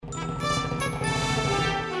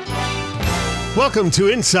Welcome to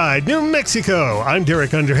Inside New Mexico. I'm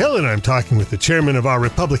Derek Underhill, and I'm talking with the chairman of our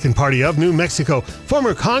Republican Party of New Mexico,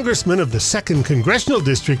 former congressman of the 2nd Congressional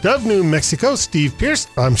District of New Mexico, Steve Pearce.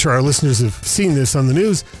 I'm sure our listeners have seen this on the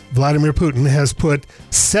news. Vladimir Putin has put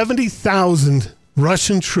 70,000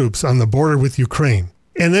 Russian troops on the border with Ukraine.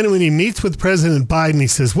 And then when he meets with President Biden, he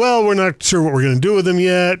says, well, we're not sure what we're going to do with them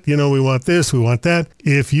yet. You know, we want this, we want that.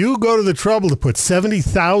 If you go to the trouble to put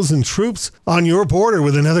 70,000 troops on your border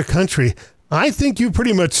with another country, I think you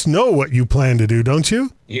pretty much know what you plan to do, don't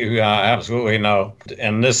you? You absolutely know.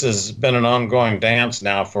 And this has been an ongoing dance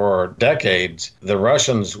now for decades. The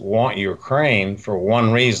Russians want Ukraine for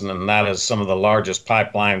one reason, and that is some of the largest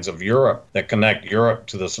pipelines of Europe that connect Europe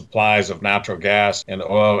to the supplies of natural gas and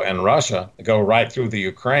oil in Russia go right through the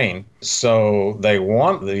Ukraine. So they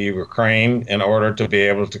want the Ukraine in order to be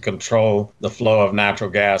able to control the flow of natural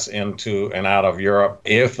gas into and out of Europe.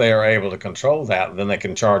 If they are able to control that, then they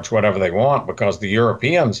can charge whatever they want, because the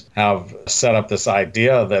Europeans have set up this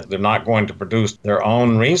idea that they're not going to produce their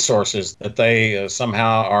own resources, that they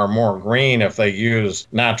somehow are more green if they use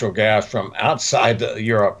natural gas from outside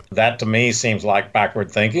Europe. That to me seems like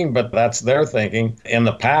backward thinking, but that's their thinking. In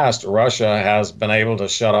the past, Russia has been able to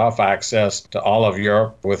shut off access to all of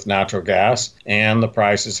Europe with natural gas, and the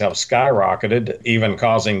prices have skyrocketed, even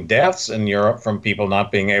causing deaths in Europe from people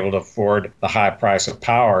not being able to afford the high price of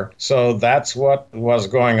power. So that's what was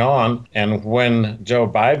going on. And when Joe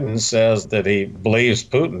Biden says that he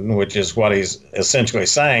believes Putin, which is what he's essentially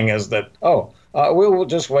saying, is that, we'll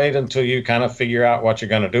just wait until you kind of figure out what you're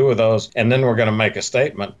going to do with those, and then we're going to make a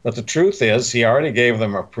statement. But the truth is, he already gave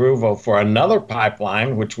them approval for another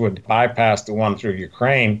pipeline, which would bypass the one through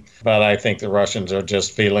Ukraine. But I think the Russians are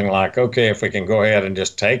just feeling like, okay, if we can go ahead and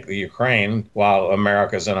just take the Ukraine while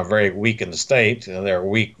America's in a very weakened state. They're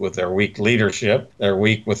weak with their weak leadership. They're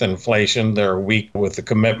weak with inflation. They're weak with the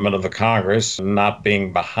commitment of the Congress not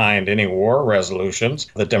being behind any war resolutions.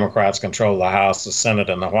 The Democrats control the House, the Senate,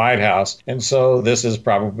 and the White House. And so this is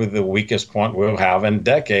probably the weakest point we'll have in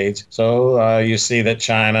decades. So you see that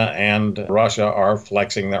China and Russia are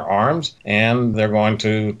flexing their arms, and they're going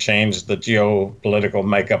to change the geopolitical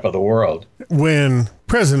makeup of the world. When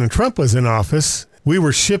President Trump was in office, we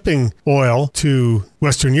were shipping oil to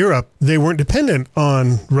Western Europe. They weren't dependent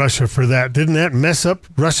on Russia for that. Didn't that mess up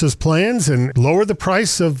Russia's plans and lower the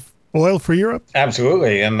price of oil for Europe?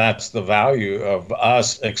 Absolutely. And that's the value of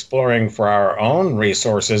us exploring for our own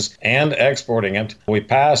resources and exporting it. We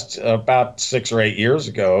passed about 6 or 8 years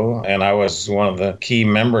ago, and I was one of the key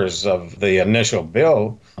members of the initial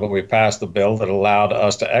bill, but we passed the bill that allowed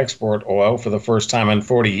us to export oil for the first time in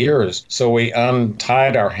 40 years. So we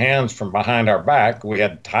untied our hands from behind our back. We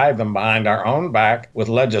had tied them behind our own back with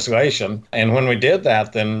legislation. And when we did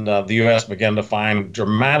that, then the U.S. began to find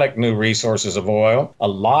dramatic new resources of oil, a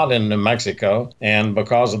lot in New Mexico. And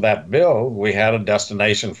because of that bill, we had a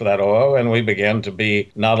destination for that oil, and we began to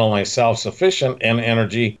be not only self-sufficient in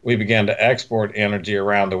energy, we began to export energy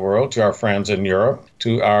around the world to our friends in Europe,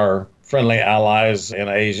 to our friendly allies in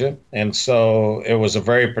Asia. And so it was a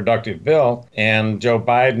very productive bill. And Joe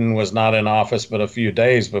Biden was not in office but a few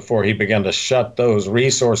days before he began to shut those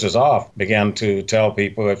resources off, began to tell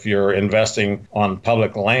people, if you're investing on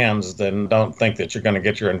public lands, then don't think that you're going to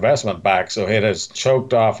get your investment back. So it has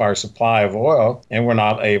choked off our supply of oil, and we're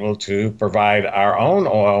not able to provide our own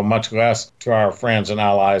oil, much less to our friends and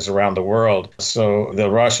allies around the world. So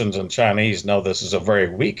the Russians and Chinese know this is a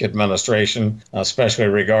very weak administration, especially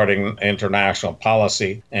regarding international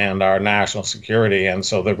policy and our national security, and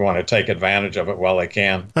so they're going to take advantage of it while they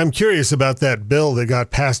can. I'm curious about that bill that got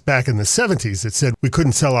passed back in the 70s that said we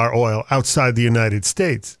couldn't sell our oil outside the United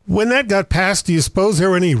States. When that got passed, do you suppose there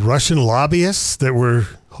were any Russian lobbyists that were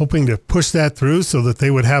hoping to push that through so that they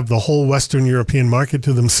would have the whole Western European market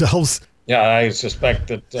to themselves? Yeah, I suspect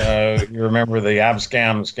that you remember the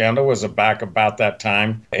Abscam scandal was back about that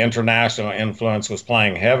time. International influence was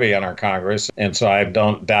playing heavy in our Congress, and so I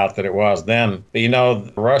don't doubt that it was then. But you know,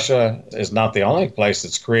 Russia is not the only place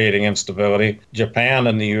that's creating instability. Japan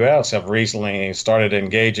and the U.S. have recently started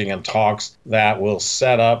engaging in talks that will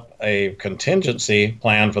set up a contingency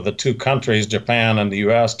plan for the two countries, Japan and the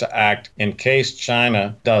U.S., to act in case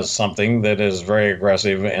China does something that is very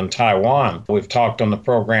aggressive in Taiwan. We've talked on the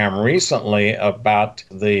program recently about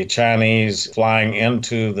the Chinese flying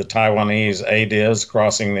into the Taiwanese ADIZ,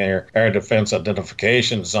 crossing their air defense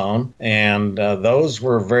identification zone, and those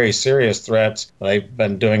were very serious threats. They've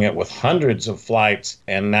been doing it with hundreds of flights,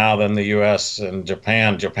 and now then the U.S. and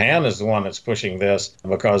Japan is the one that's pushing this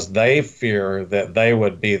because they fear that they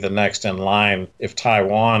would be the next in line if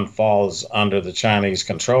Taiwan falls under the Chinese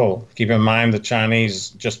control. Keep in mind the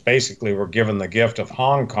Chinese just basically were given the gift of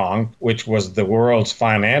Hong Kong, which was the world's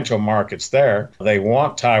financial markets there. They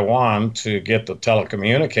want Taiwan to get the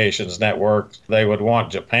telecommunications network. They would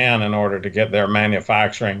want Japan in order to get their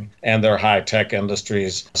manufacturing and their high-tech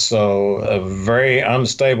industries. So a very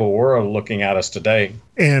unstable world looking at us today.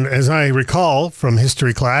 And as I recall from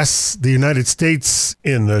history class, the United States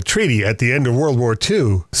in the treaty at the end of World War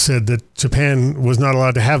II said that Japan was not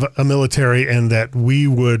allowed to have a military and that we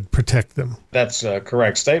would protect them. That's a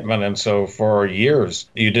correct statement. And so for years,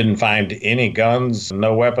 you didn't find any guns,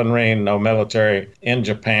 no weaponry, no military in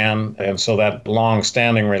Japan. And so that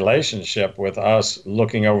long-standing relationship with us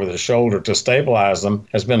looking over the shoulder to stabilize them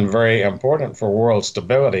has been very important for world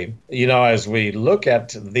stability. You know, as we look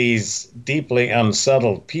at these deeply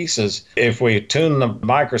unsettled pieces, if we tune the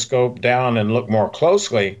microscope down and look more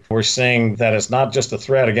closely, we're seeing that it's not just a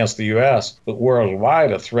threat against the U.S., but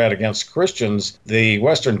worldwide a threat against Christians. The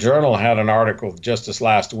Western Journal had an article just this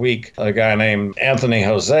last week. A guy named Anthony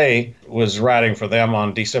Jose was writing for them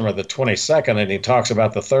on December the 22nd, and he talks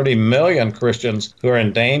about the 30 million Christians who are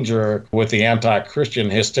in danger with the anti-Christian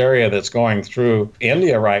hysteria that's going through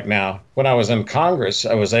India right now. When I was in Congress,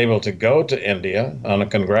 I was able to go to India on a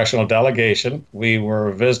congressional delegation. We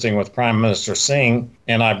were visiting with Prime Minister Singh,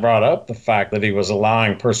 and I brought up the fact that he was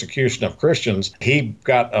allowing persecution of Christians. He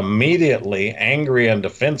got immediately angry and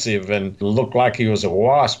defensive and looked like he was a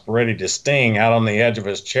wasp ready to sting out on the edge of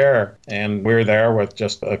his chair. And we were there with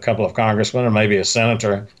just a couple of congressmen and maybe a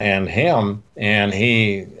senator and him. And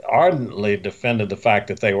he ardently defended the fact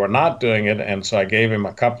that they were not doing it. And so I gave him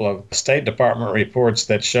a couple of State Department reports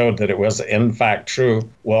that showed that it was in fact true.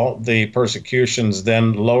 Well, the persecutions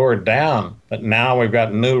then lowered down. But now we've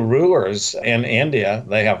got new rulers in India.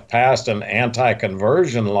 They have passed an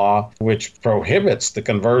anti-conversion law which prohibits the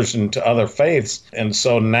conversion to other faiths. And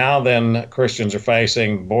so now then Christians are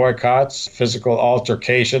facing boycotts, physical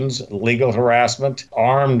altercations, legal harassment.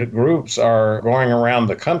 Armed groups are going around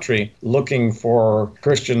the country looking for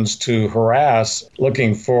Christians to harass,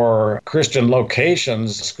 looking for Christian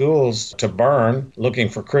locations, schools to burn, looking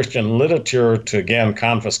for Christian literature to again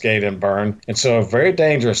confiscate and burn. And so a very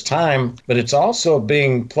dangerous time, but it's also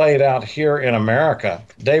being played out here in America.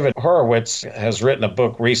 David Horowitz has written a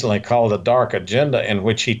book recently called The Dark Agenda, in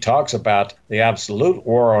which he talks about the absolute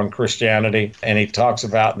war on Christianity, and he talks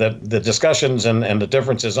about that the discussions and the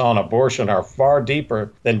differences on abortion are far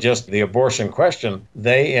deeper than just the abortion question.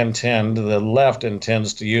 The left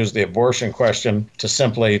intends to use the abortion question to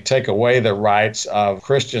simply take away the rights of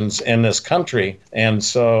Christians in this country. And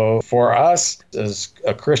so for us as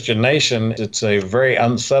a Christian nation, it's a very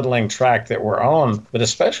unsettling track that we're on, but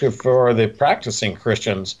especially for the practicing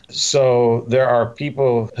Christians. So there are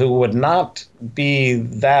people who would not be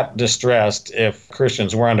that distressed if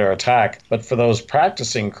Christians were under attack. But for those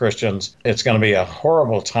practicing Christians, it's going to be a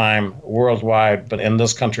horrible time worldwide, but in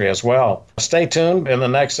this country as well. Stay tuned. In the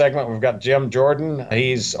next segment, we've got Jim Jordan.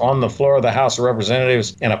 He's on the floor of the House of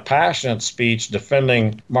Representatives in a passionate speech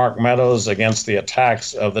defending Mark Meadows against the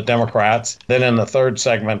attacks of the Democrats. Then in the third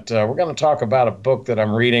segment, we're going to talk about a book that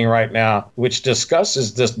I'm reading right now, which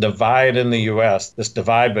discusses this divide in the U.S., this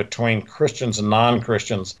divide between Christians and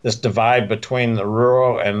non-Christians, this divide between the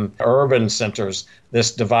rural and urban centers,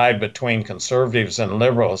 this divide between conservatives and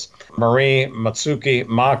liberals. Marie Matsuki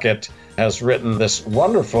Mockett has written this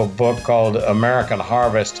wonderful book called American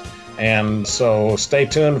Harvest. And so stay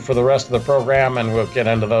tuned for the rest of the program, and we'll get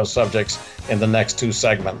into those subjects in the next two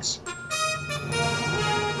segments.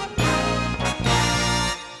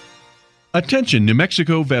 Attention, New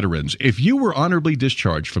Mexico veterans. If you were honorably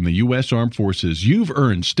discharged from the U.S. Armed Forces, you've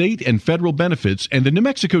earned state and federal benefits, and the New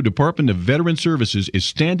Mexico Department of Veteran Services is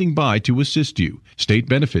standing by to assist you. State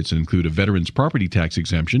benefits include a veteran's property tax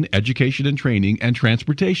exemption, education and training, and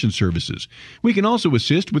transportation services. We can also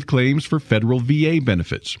assist with claims for federal VA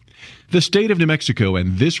benefits. The state of New Mexico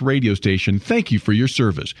and this radio station thank you for your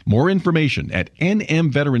service. More information at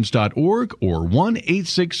nmveterans.org or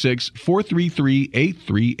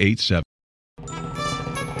 1-866-433-8387.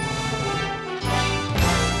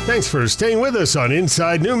 Thanks for staying with us on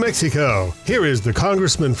Inside New Mexico. Here is the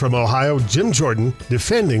Congressman from Ohio, Jim Jordan,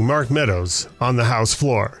 defending Mark Meadows on the House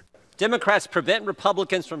floor. Democrats prevent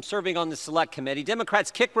Republicans from serving on the Select Committee.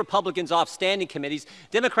 Democrats kick Republicans off standing committees.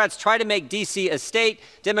 Democrats try to make D.C. a state.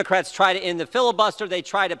 Democrats try to end the filibuster. They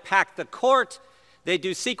try to pack the court. They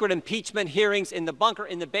do secret impeachment hearings in the bunker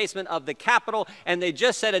in the basement of the Capitol. And they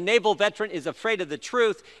just said a naval veteran is afraid of the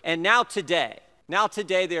truth. And now today, Now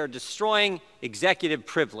today they are destroying executive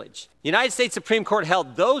privilege. The United States Supreme Court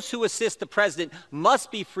held those who assist the president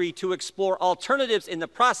must be free to explore alternatives in the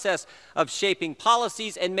process of shaping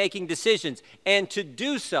policies and making decisions, and to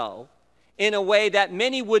do so in a way that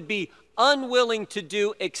many would be unwilling to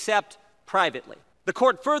do except privately. The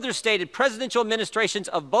court further stated presidential administrations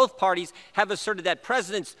of both parties have asserted that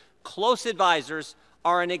presidents' close advisors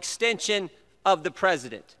are an extension of the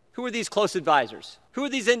president. Who are these close advisors? Who are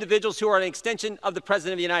these individuals who are an extension of the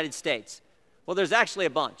President of the United States? Well, there's actually a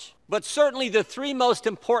bunch. But certainly the three most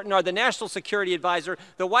important are the National Security Advisor,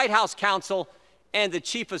 the White House Counsel, and the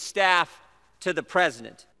Chief of Staff to the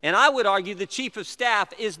President. And I would argue the Chief of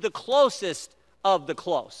Staff is the closest of the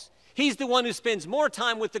close. He's the one who spends more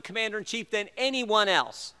time with the Commander-in-Chief than anyone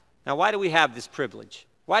else. Now, why do we have this privilege?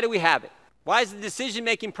 Why do we have it? Why is the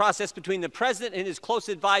decision-making process between the President and his close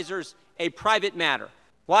advisors a private matter?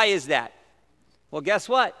 Why is that? Well, guess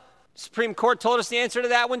what? The Supreme Court told us the answer to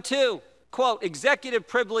that one too. Quote, executive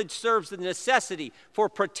privilege serves the necessity for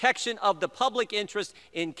protection of the public interest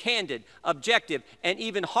in candid, objective, and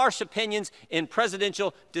even harsh opinions in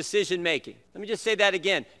presidential decision-making. Let me just say that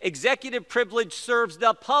again. Executive privilege serves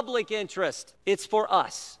the public interest. It's for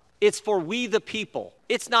us. It's for we the people.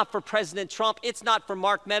 It's not for President Trump. It's not for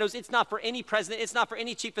Mark Meadows. It's not for any president. It's not for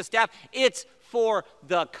any chief of staff. It's for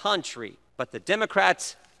the country. But the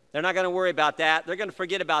Democrats, they're not going to worry about that. They're going to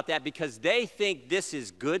forget about that because they think this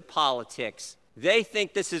is good politics. They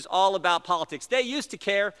think this is all about politics. They used to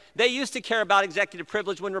care. They used to care about executive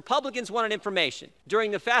privilege when Republicans wanted information.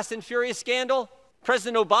 During the Fast and Furious scandal,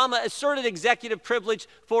 President Obama asserted executive privilege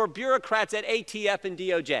for bureaucrats at ATF and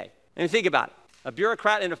DOJ. And think about it. A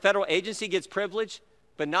bureaucrat in a federal agency gets privilege,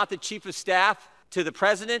 but not the chief of staff to the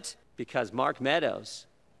president because Mark Meadows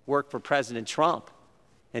worked for President Trump.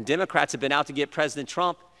 And Democrats have been out to get President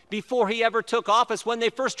Trump before he ever took office when they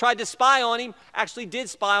first tried to spy on him, actually did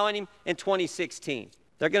spy on him in 2016.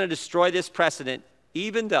 They're going to destroy this precedent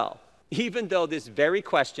even though this very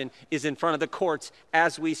question is in front of the courts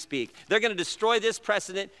as we speak. They're going to destroy this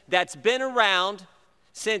precedent that's been around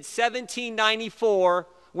since 1794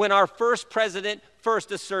 when our first president first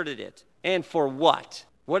asserted it. And for what?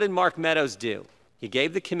 What did Mark Meadows do? He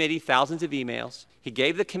gave the committee thousands of emails. He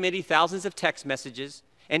gave the committee thousands of text messages.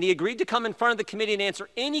 And he agreed to come in front of the committee and answer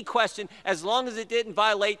any question as long as it didn't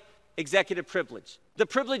violate executive privilege. The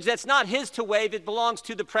privilege that's not his to waive, it belongs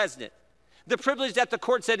to the president. The privilege that the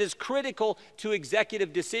court said is critical to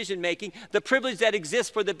executive decision-making. The privilege that exists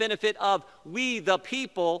for the benefit of we, the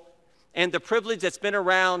people, and the privilege that's been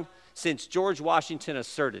around since George Washington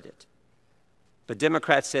asserted it. But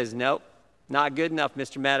Democrats says, nope, not good enough,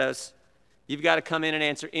 Mr. Meadows. You've got to come in and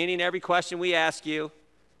answer any and every question we ask you,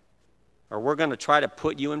 or we're going to try to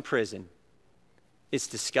put you in prison. It's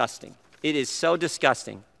disgusting. It is so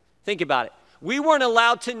disgusting. Think about it. We weren't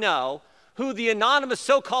allowed to know who the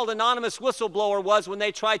so-called anonymous whistleblower was when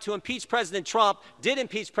they tried to impeach President Trump, did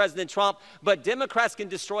impeach President Trump, but Democrats can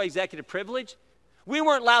destroy executive privilege? We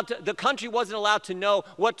weren't allowed to, the country wasn't allowed to know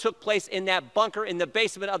what took place in that bunker in the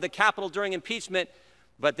basement of the Capitol during impeachment,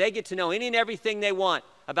 but they get to know any and everything they want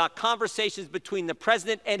about conversations between the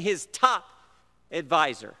president and his top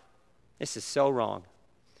advisor. This is so wrong.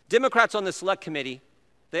 Democrats on the Select Committee,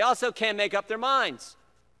 they also can't make up their minds.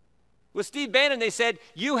 With Steve Bannon, they said,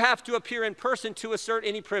 you have to appear in person to assert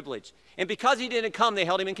any privilege. And because he didn't come, they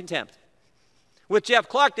held him in contempt. With Jeff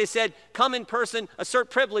Clark, they said, come in person,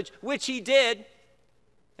 assert privilege, which he did.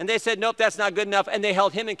 And they said, nope, that's not good enough, and they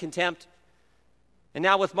held him in contempt. And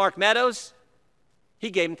now with Mark Meadows,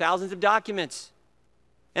 he gave him thousands of documents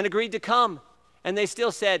and agreed to come. And they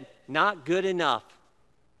still said, not good enough.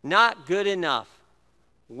 Not good enough.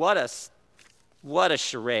 What a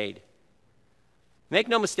charade. Make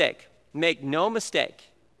no mistake. Make no mistake.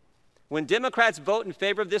 When Democrats vote in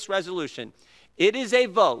favor of this resolution, it is a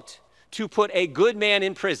vote to put a good man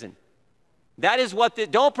in prison. That is what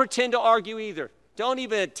don't pretend to argue either. Don't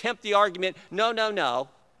even attempt the argument. No, no, no.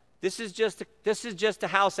 This is just a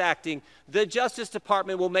House acting. The Justice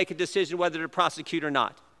Department will make a decision whether to prosecute or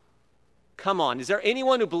not. Come on. Is there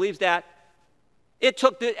anyone who believes that? It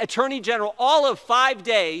took the Attorney General all of 5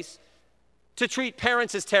 days to treat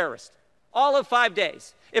parents as terrorists. All of 5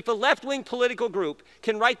 days. If a left-wing political group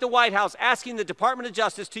can write the White House asking the Department of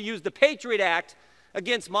Justice to use the Patriot Act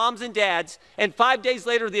against moms and dads, and 5 days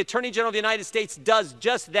later the Attorney General of the United States does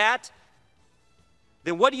just that,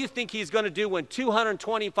 then what do you think he's going to do when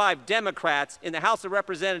 225 Democrats in the House of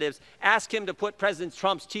Representatives ask him to put President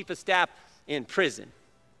Trump's chief of staff in prison?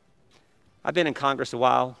 I've been in Congress a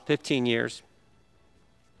while, 15 years.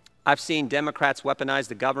 I've seen Democrats weaponize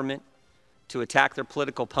the government to attack their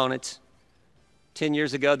political opponents. 10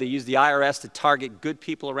 years ago, they used the IRS to target good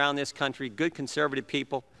people around this country, good conservative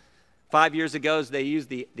people. 5 years ago, they used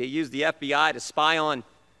the FBI to spy on,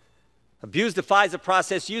 abused the FISA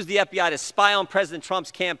process, used the FBI to spy on President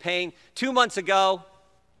Trump's campaign. 2 months ago,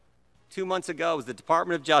 it was the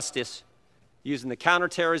Department of Justice using the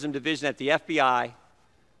Counterterrorism Division at the FBI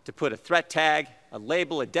to put a threat tag, a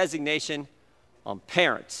label, a designation on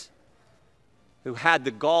parents who had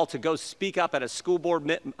the gall to go speak up at a school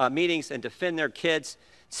board meetings and defend their kids,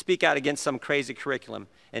 speak out against some crazy curriculum.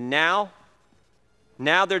 And now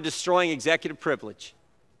they're destroying executive privilege.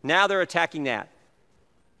 Now they're attacking that.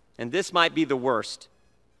 And this might be the worst.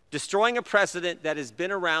 Destroying a precedent that has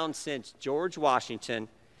been around since George Washington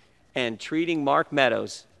and treating Mark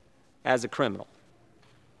Meadows as a criminal.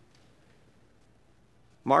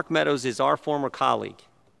 Mark Meadows is our former colleague.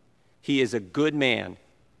 He is a good man,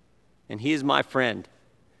 and he is my friend.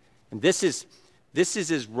 And this is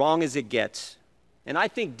as wrong as it gets. And I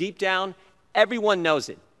think deep down, everyone knows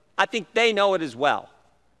it. I think they know it as well.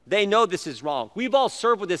 They know this is wrong. We've all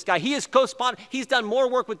served with this guy. He is co-sponsored. He's done more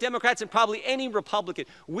work with Democrats than probably any Republican.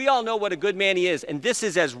 We all know what a good man he is, and this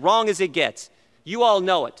is as wrong as it gets. You all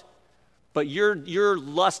know it. But your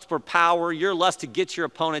lust for power, your lust to get your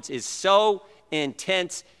opponents is so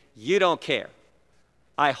intense, you don't care.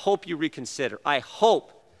 I hope you reconsider. I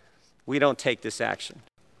hope we don't take this action.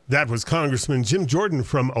 That was Congressman Jim Jordan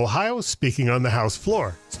from Ohio speaking on the House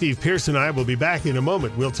floor. Steve Pearce and I will be back in a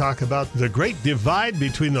moment. We'll talk about the great divide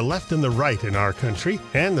between the left and the right in our country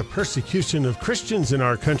and the persecution of Christians in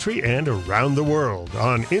our country and around the world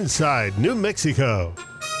on Inside New Mexico.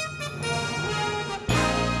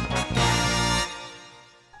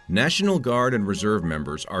 National Guard and Reserve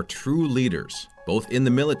members are true leaders, both in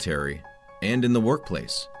the military and in the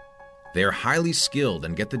workplace. They are highly skilled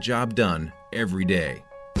and get the job done every day.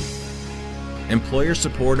 Employer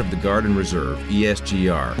support of the Guard and Reserve,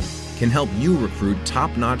 ESGR, can help you recruit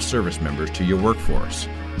top-notch service members to your workforce.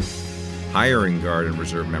 Hiring Guard and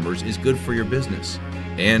Reserve members is good for your business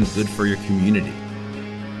and good for your community.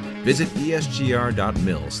 Visit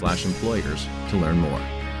esgr.mil/employers to learn more.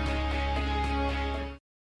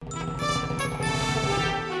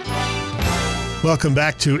 Welcome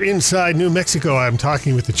back to Inside New Mexico. I'm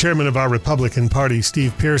talking with the chairman of our Republican Party,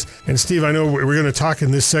 Steve Pearce. And Steve, I know we're going to talk in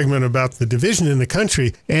this segment about the division in the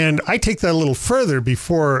country, and I take that a little further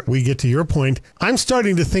before we get to your point. I'm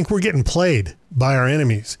starting to think we're getting played by our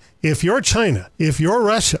enemies. If you're China, if you're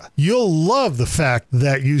Russia, you'll love the fact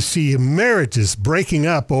that you see marriages breaking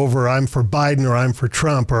up over I'm for Biden or I'm for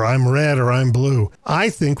Trump or I'm red or I'm blue.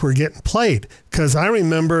 I think we're getting played because I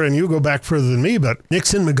remember, and you go back further than me, but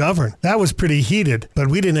Nixon McGovern, that was pretty heated, but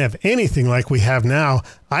we didn't have anything like we have now.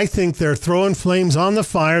 I think they're throwing flames on the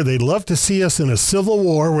fire. They'd love to see us in a civil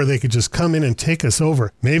war where they could just come in and take us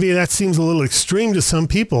over. Maybe that seems a little extreme to some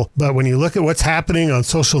people, but when you look at what's happening on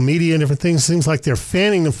social media and different things, it seems like they're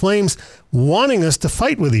fanning the flames, wanting us to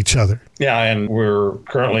fight with each other. Yeah, and we're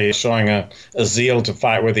currently showing a zeal to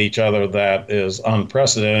fight with each other that is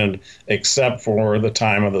unprecedented, except for the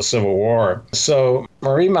time of the Civil War. So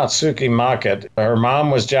Marie Matsuki Maket, her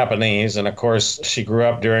mom was Japanese, and of course she grew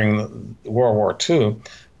up during World War II.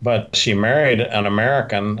 But she married an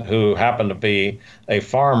American who happened to be a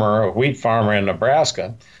farmer, a wheat farmer in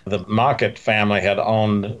Nebraska. The Mockett family had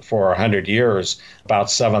owned for 100 years about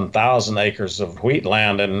 7,000 acres of wheat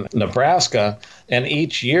land in Nebraska. And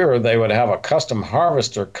each year they would have a custom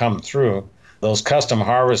harvester come through. Those custom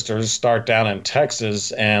harvesters start down in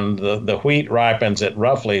Texas, and the wheat ripens at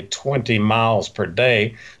roughly 20 miles per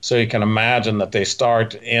day. So you can imagine that they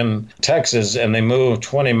start in Texas and they move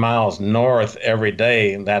 20 miles north every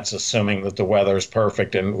day. And that's assuming that the weather is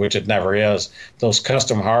perfect, and which it never is. Those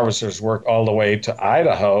custom harvesters work all the way to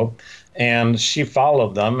Idaho. And she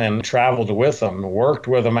followed them and traveled with them, worked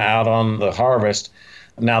with them out on the harvest.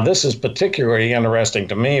 Now, this is particularly interesting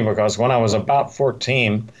to me because when I was about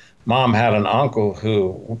 14, Mom had an uncle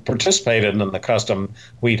who participated in the custom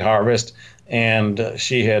wheat harvest, and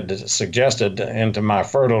she had suggested into my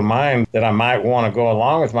fertile mind that I might want to go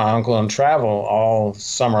along with my uncle and travel all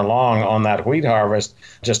summer long on that wheat harvest,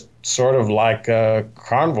 just sort of like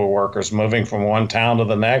carnival workers moving from one town to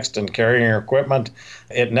the next and carrying her equipment.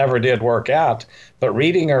 It never did work out. But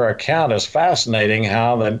reading her account is fascinating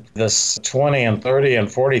how this $20,000 and $30,000 and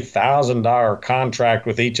 $40,000 contract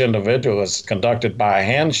with each individual is conducted by a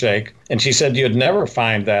handshake. And she said you'd never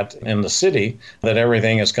find that in the city, that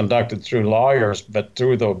everything is conducted through lawyers, but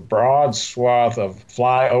through the broad swath of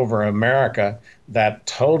flyover America, that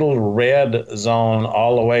total red zone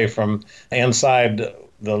all the way from inside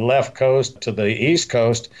the left coast to the east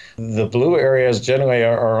coast. The blue areas generally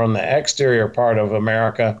are on the exterior part of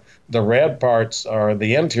America, The red parts are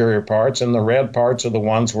the interior parts, and the red parts are the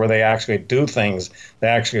ones where they actually do things. They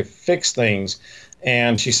actually fix things.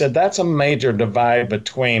 And she said that's a major divide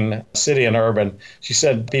between city and urban. She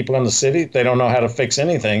said people in the city, they don't know how to fix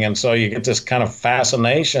anything. And so you get this kind of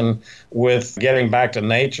fascination with getting back to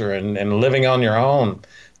nature and living on your own.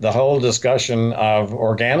 The whole discussion of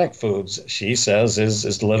organic foods, she says,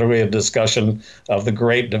 is literally a discussion of the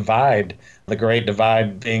Great Divide. The Great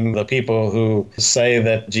Divide being the people who say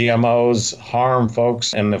that GMOs harm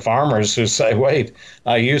folks, and the farmers who say, wait,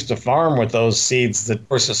 I used to farm with those seeds that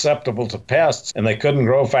were susceptible to pests, and they couldn't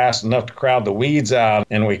grow fast enough to crowd the weeds out,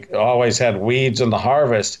 and we always had weeds in the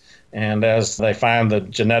harvest. And as they find the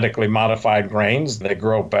genetically modified grains, they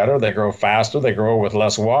grow better, they grow faster, they grow with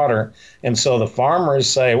less water. And so the farmers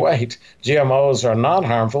say, wait, GMOs are not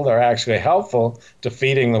harmful, they're actually helpful to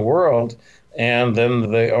feeding the world. And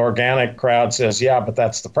then the organic crowd says, yeah, but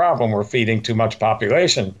that's the problem. We're feeding too much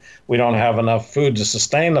population. We don't have enough food to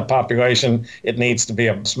sustain the population. It needs to be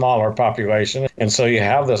a smaller population. And so you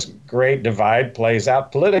have this great divide plays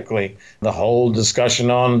out politically. The whole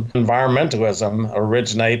discussion on environmentalism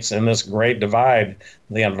originates in this great divide.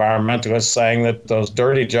 The environmentalists saying that those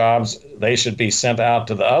dirty jobs, they should be sent out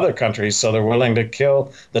to the other countries, so they're willing to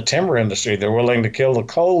kill the timber industry, they're willing to kill the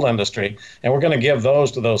coal industry, and we're going to give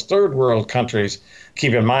those to those third world countries.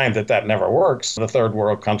 Keep in mind that that never works. The third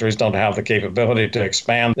world countries don't have the capability to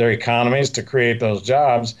expand their economies to create those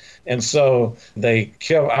jobs. And so they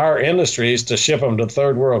kill our industries to ship them to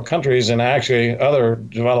third world countries, and actually other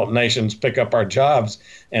developed nations pick up our jobs.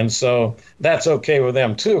 And so that's okay with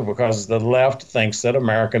them too, because the left thinks that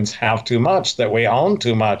Americans have too much, that we own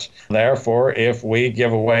too much. Therefore, if we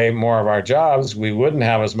give away more of our jobs, we wouldn't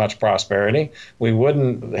have as much prosperity. We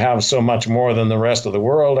wouldn't have so much more than the rest of the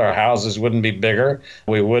world. Our houses wouldn't be bigger.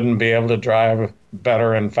 We wouldn't be able to drive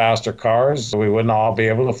better and faster cars. We wouldn't all be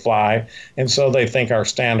able to fly. And so they think our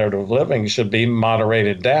standard of living should be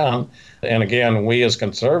moderated down. And again, we as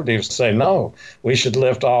conservatives say, no, we should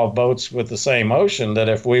lift all boats with the same ocean, that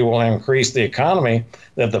if we will increase the economy,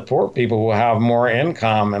 that the poor people will have more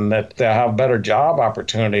income and that they'll have better job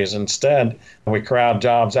opportunities. Instead, we crowd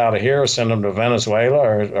jobs out of here, send them to Venezuela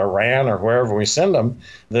or Iran or wherever we send them,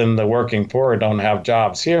 then the working poor don't have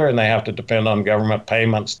jobs here and they have to depend on government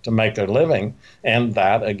payments to make their living. And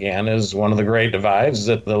that, again, is one of the great divides,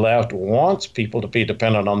 that the left wants people to be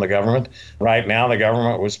dependent on the government. Right now, the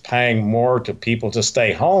government was paying more to people to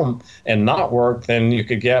stay home and not work than you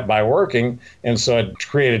could get by working. And so it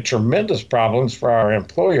created tremendous problems for our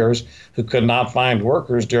employers who could not find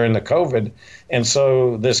workers during the COVID. And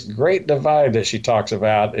so this great divide that she talks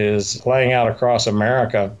about is playing out across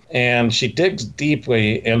America. And she digs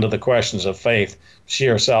deeply into the questions of faith. She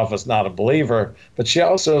herself is not a believer, but she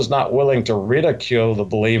also is not willing to ridicule the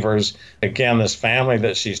believers. Again, this family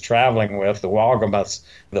that she's traveling with, the Walgamuths,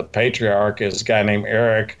 the patriarch is a guy named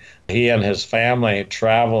Eric. He and his family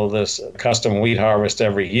travel this custom wheat harvest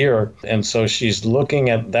every year. And so she's looking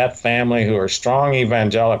at that family who are strong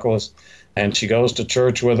evangelicals, and she goes to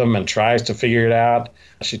church with them and tries to figure it out.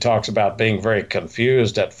 She talks about being very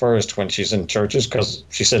confused at first when she's in churches because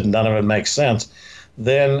she said none of it makes sense.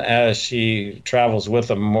 Then as she travels with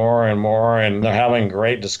them more and more, and they're having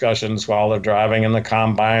great discussions while they're driving in the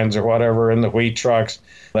combines or whatever, in the wheat trucks,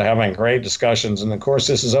 they're having great discussions. And of course,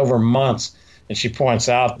 this is over months. And she points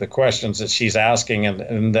out the questions that she's asking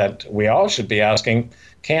and that we all should be asking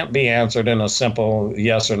can't be answered in a simple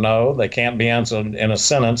yes or no. They can't be answered in a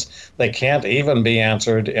sentence. They can't even be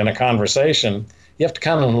answered in a conversation. You have to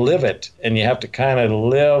kind of live it, and you have to kind of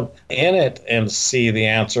live in it and see the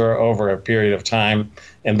answer over a period of time.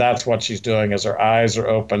 And that's what she's doing, as her eyes are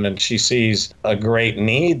open and she sees a great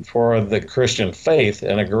need for the Christian faith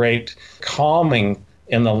and a great calming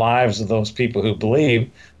in the lives of those people who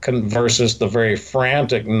believe versus the very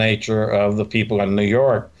frantic nature of the people in New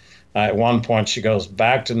York. At one point, she goes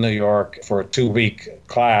back to New York for a 2-week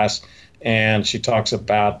class, and she talks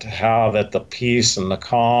about how that the peace and the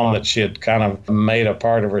calm that she had kind of made a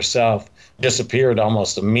part of herself disappeared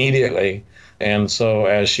almost immediately. And so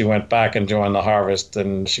as she went back and joined the harvest,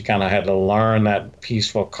 and she kind of had to learn that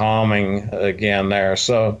peaceful calming again there.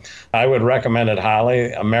 So I would recommend it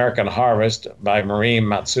highly. American Harvest by Marie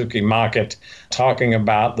Matsuki Mockett, talking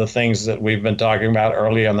about the things that we've been talking about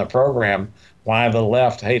earlier in the program. Why the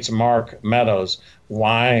left hates Mark Meadows,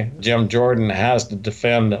 why Jim Jordan has to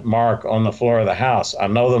defend Mark on the floor of the House. I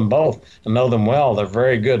know them both. I know them well. They're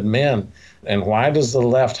very good men. And why does the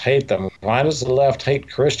left hate them? Why does the left hate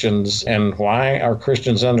Christians? And why are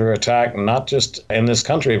Christians under attack, not just in this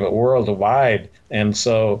country, but worldwide? And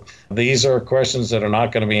so these are questions that are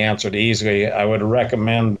not going to be answered easily. I would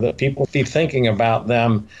recommend that people be thinking about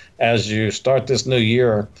them as you start this new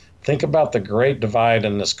year. Think about the great divide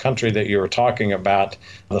in this country that you were talking about,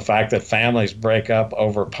 the fact that families break up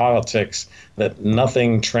over politics, that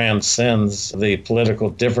nothing transcends the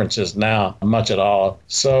political differences now much at all.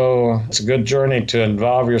 So it's a good journey to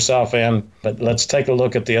involve yourself in, but let's take a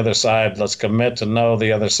look at the other side. Let's commit to know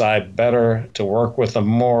the other side better, to work with them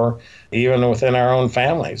more, even within our own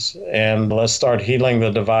families. And let's start healing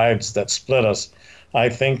the divides that split us. I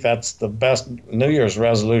think that's the best New Year's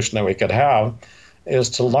resolution that we could have,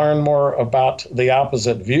 is to learn more about the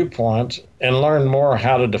opposite viewpoint and learn more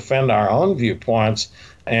how to defend our own viewpoints.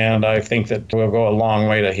 And I think that we'll go a long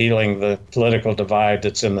way to healing the political divide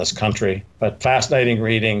that's in this country. But fascinating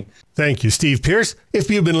reading. Thank you, Steve Pearce. If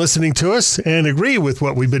you've been listening to us and agree with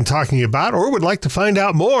what we've been talking about or would like to find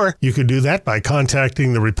out more, you can do that by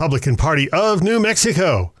contacting the Republican Party of New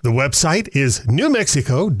Mexico. The website is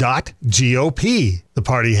newmexico.gop. The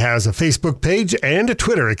party has a Facebook page and a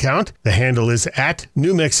Twitter account. The handle is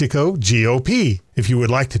 @NewMexicoGOP. If you would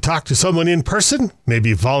like to talk to someone in person,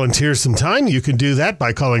 maybe volunteer some time, you can do that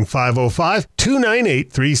by calling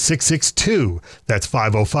 505-298-3662. That's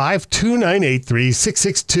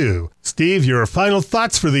 505-298-3662. Steve, your final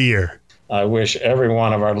thoughts for the year? I wish every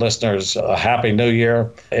one of our listeners a happy new year.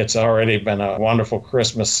 It's already been a wonderful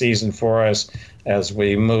Christmas season for us as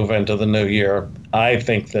we move into the new year. I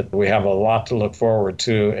think that we have a lot to look forward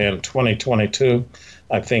to in 2022.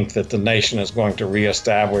 I think that the nation is going to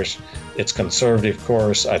reestablish its conservative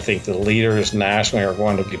course. I think the leaders nationally are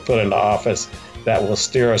going to be put into office that will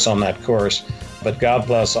steer us on that course. But God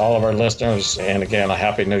bless all of our listeners. And again, a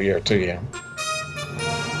happy new year to you.